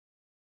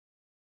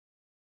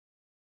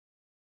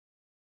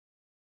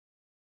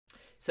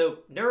So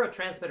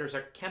neurotransmitters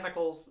are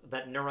chemicals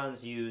that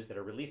neurons use that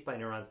are released by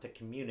neurons to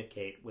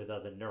communicate with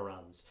other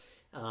neurons.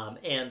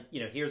 And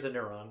here's a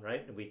neuron,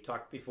 right? And we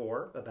talked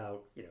before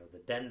about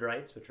the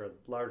dendrites, which are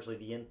largely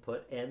the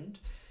input end.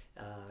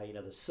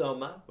 The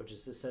soma, which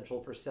is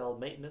essential for cell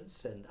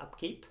maintenance and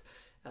upkeep.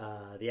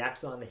 The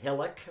axon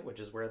hillock, which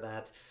is where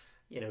that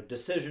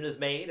decision is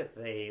made. If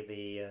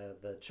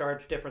the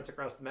charge difference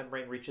across the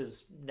membrane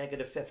reaches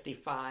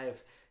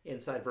 -55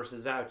 inside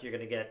versus out, you're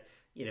going to get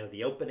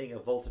the opening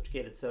of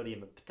voltage-gated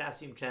sodium and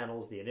potassium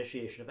channels, the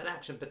initiation of an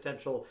action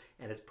potential,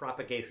 and its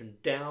propagation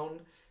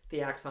down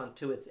the axon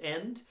to its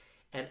end.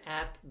 And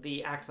at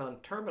the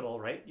axon terminal,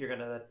 right,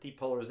 that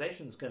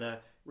depolarization is going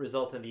to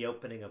result in the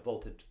opening of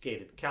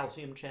voltage-gated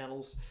calcium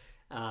channels.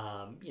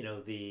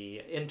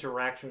 The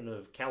interaction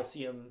of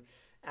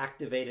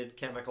calcium-activated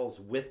chemicals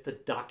with the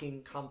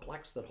docking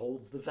complex that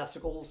holds the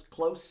vesicles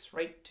close,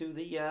 right, to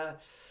the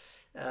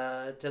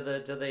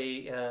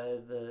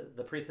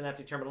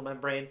presynaptic terminal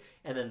membrane,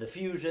 and then the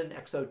fusion,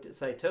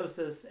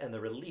 exocytosis, and the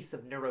release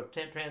of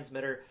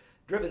neurotransmitter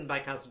driven by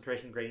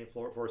concentration gradient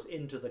force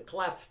into the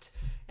cleft,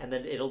 and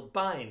then it'll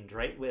bind,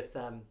 right, with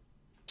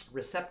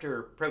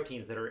receptor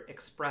proteins that are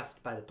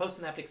expressed by the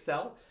postsynaptic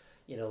cell.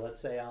 Let's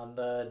say on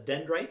the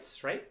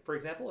dendrites, right, for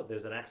example, if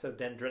there's an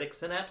axodendritic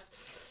synapse.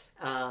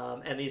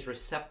 And these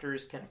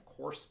receptors can, of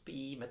course,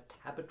 be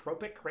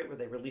metabotropic, right, where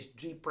they release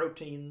G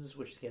proteins,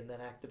 which can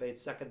then activate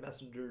second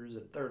messengers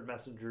and third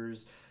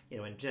messengers,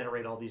 and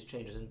generate all these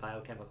changes in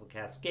biochemical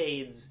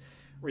cascades,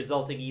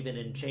 resulting even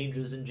in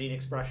changes in gene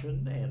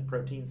expression and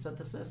protein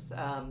synthesis.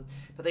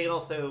 But they can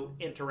also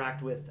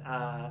interact with,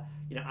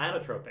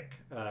 ionotropic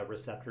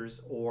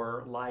receptors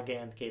or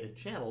ligand-gated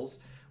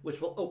channels, which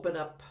will open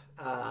up,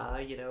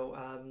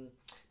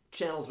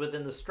 channels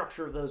within the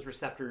structure of those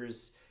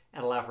receptors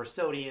and allow for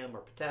sodium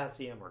or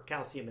potassium or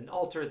calcium and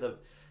alter the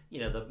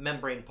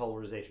membrane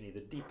polarization,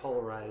 either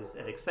depolarize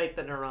and excite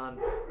the neuron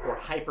or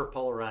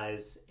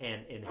hyperpolarize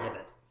and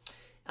inhibit.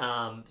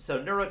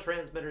 So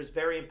neurotransmitters,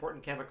 very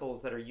important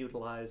chemicals that are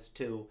utilized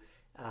to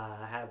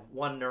have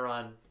one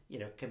neuron,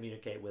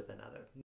 communicate with another.